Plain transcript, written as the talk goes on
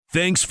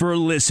Thanks for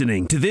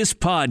listening to this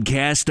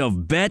podcast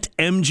of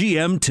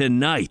BetMGM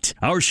Tonight.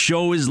 Our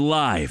show is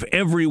live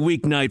every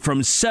weeknight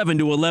from 7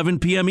 to 11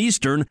 p.m.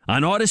 Eastern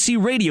on Odyssey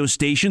radio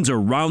stations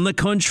around the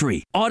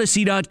country,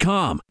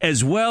 Odyssey.com,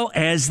 as well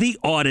as the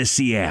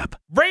Odyssey app.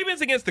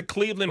 Ravens against the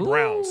Cleveland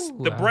Browns.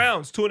 Ooh. The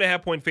Browns,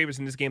 2.5-point favorites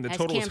in this game. The As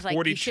total Cam's is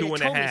like, you should've 42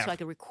 and a told me half. so I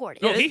could record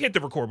it. No, he hit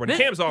the record button.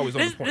 Cam's always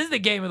on the This point. is the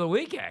game of the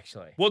week,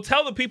 actually. Well,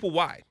 tell the people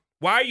why.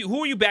 Who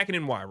are you backing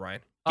in why,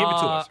 Ryan? Give it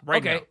to us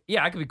right now. Okay,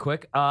 yeah, I can be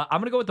quick. I'm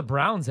going to go with the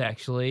Browns,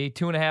 actually.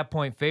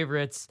 2.5-point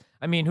favorites.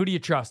 I mean, who do you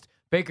trust?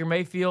 Baker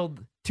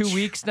Mayfield, 2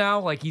 weeks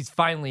now? Like, he's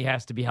finally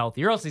has to be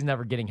healthy, or else he's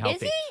never getting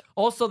healthy. he?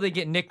 Also, they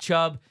get Nick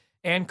Chubb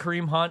and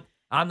Kareem Hunt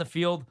on the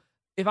field.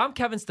 If I'm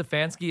Kevin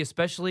Stefanski,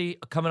 especially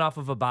coming off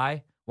of a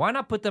bye, why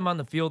not put them on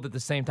the field at the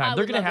same time? I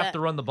They're would going to love have that.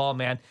 to run the ball,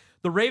 man.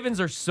 The Ravens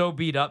are so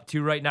beat up,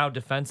 too, right now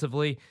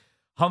defensively.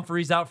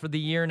 Humphrey's out for the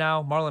year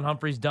now. Marlon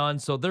Humphrey's done,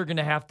 so they're going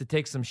to have to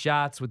take some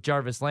shots with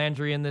Jarvis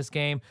Landry in this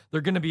game.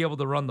 They're going to be able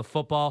to run the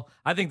football.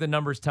 I think the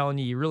numbers telling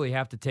you really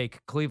have to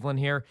take Cleveland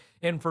here.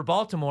 And for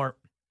Baltimore,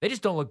 they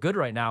just don't look good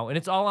right now, and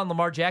it's all on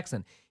Lamar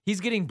Jackson.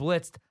 He's getting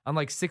blitzed on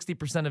like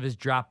 60% of his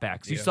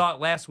dropbacks. You saw it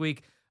last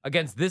week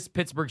against this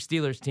Pittsburgh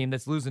Steelers team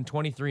that's losing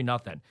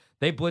 23-0.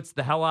 They blitzed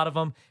the hell out of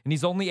him, and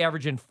he's only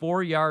averaging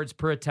 4 yards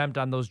per attempt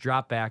on those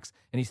dropbacks,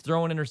 and he's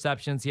throwing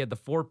interceptions. He had the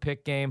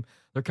 4-pick game.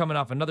 They're coming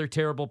off another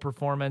terrible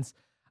performance.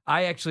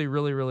 I actually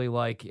really, really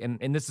like,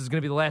 and this is going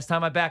to be the last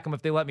time I back them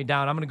if they let me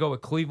down. I'm going to go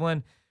with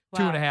Cleveland,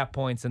 Wow. 2.5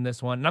 points in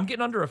this one. And I'm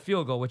getting under a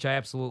field goal, which I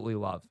absolutely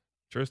love.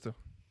 Trista.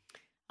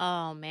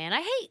 Oh, man.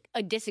 I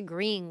hate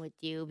disagreeing with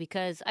you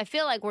because I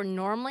feel like we're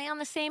normally on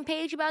the same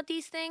page about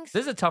these things.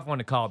 This is a tough one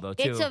to call, though,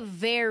 too. It's a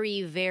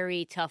very,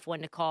 very tough one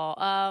to call.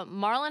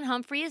 Marlon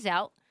Humphrey is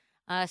out.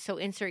 So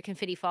insert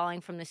confetti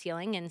falling from the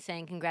ceiling and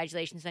saying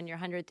congratulations on your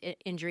 100th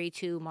injury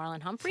to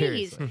Marlon Humphrey.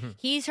 Seriously.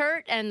 He's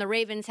hurt, and the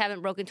Ravens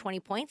haven't broken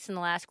 20 points in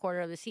the last quarter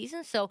of the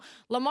season. So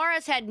Lamar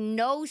has had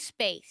no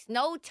space,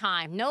 no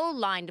time, no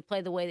line to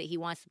play the way that he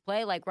wants to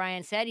play. Like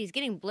Ryan said, he's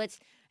getting blitzed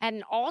at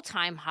an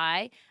all-time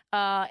high.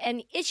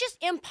 And it's just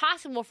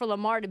impossible for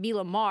Lamar to be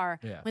Lamar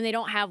when they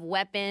don't have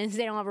weapons,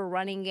 they don't have a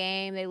running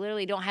game, they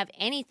literally don't have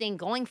anything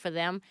going for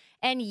them.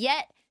 And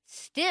yet,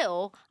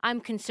 still,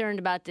 I'm concerned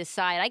about this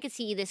side. I could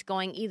see this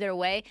going either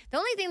way. The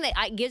only thing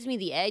that gives me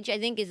the edge, I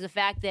think, is the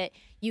fact that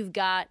you've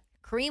got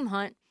Kareem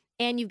Hunt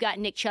and you've got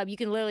Nick Chubb. You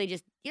can literally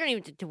you don't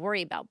even have to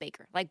worry about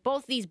Baker. Like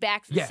both these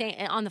backs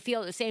on the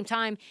field at the same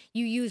time,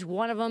 you use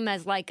one of them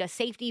as like a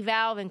safety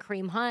valve and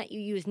Kareem Hunt. You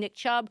use Nick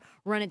Chubb,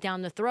 run it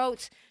down the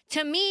throats.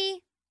 To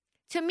me,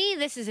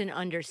 this is an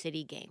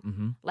under-city game.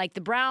 Mm-hmm. Like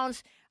the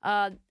Browns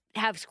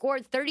have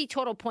scored 30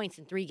 total points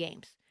in 3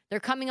 games. They're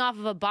coming off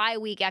of a bye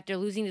week after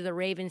losing to the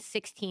Ravens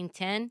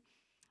 16-10.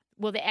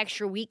 Will the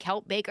extra week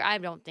help Baker? I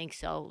don't think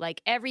so. Like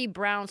every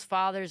Browns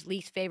father's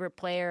least favorite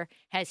player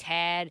has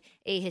had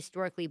a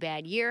historically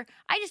bad year.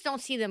 I just don't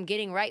see them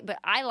getting right, but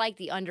I like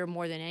the under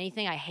more than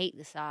anything. I hate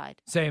the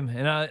side. Same.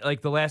 And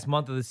like the last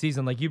month of the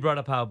season, like you brought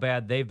up how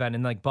bad they've been.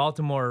 And like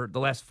Baltimore, the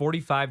last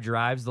 45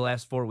 drives, the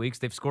last 4 weeks,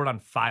 they've scored on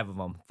 5 of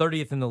them.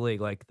 30th in the league.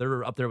 Like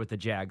they're up there with the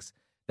Jags.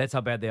 That's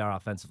how bad they are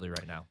offensively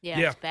right now. Yeah,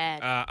 it's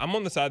bad. I'm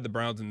on the side of the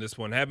Browns in this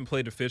one. I haven't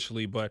played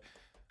officially, but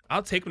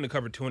I'll take them to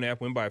cover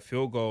 2.5, win by a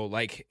field goal.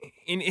 Like,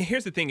 and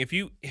here's the thing: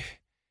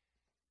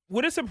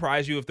 would it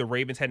surprise you if the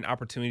Ravens had an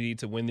opportunity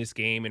to win this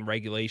game in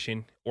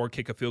regulation, or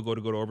kick a field goal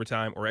to go to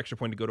overtime, or extra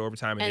point to go to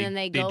overtime, and then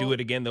they they do it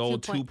again, the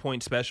old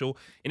 2-point special?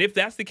 And if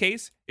that's the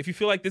case, if you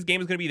feel like this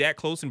game is going to be that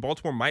close, and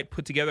Baltimore might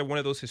put together one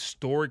of those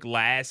historic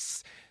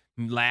last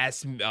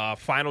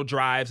final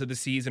drives of the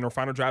season or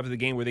final drive of the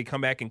game where they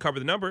come back and cover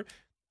the number,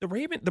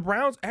 the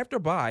Browns after a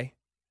bye,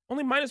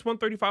 only minus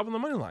 135 on the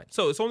money line.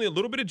 So it's only a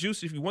little bit of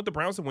juice. If you want the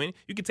Browns to win,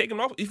 you can take them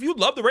off. If you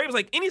love the Ravens,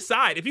 like any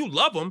side, if you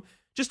love them,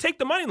 just take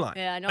the money line.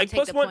 Yeah, don't like take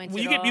plus the one, points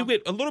you at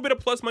get all. a little bit of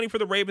plus money for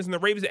the Ravens, and the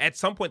Ravens at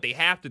some point they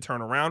have to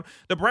turn around.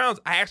 The Browns,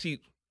 I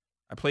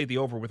played the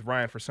over with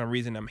Ryan for some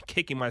reason. I'm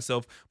kicking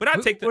myself, but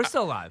We're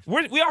still alive.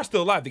 We are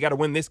still alive. They got to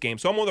win this game.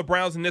 So I'm on the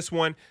Browns in this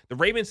one. The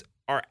Ravens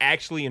are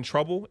actually in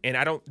trouble, and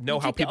I don't know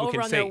how people can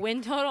over on say. their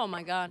win total. Oh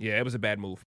my God. Yeah, it was a bad move.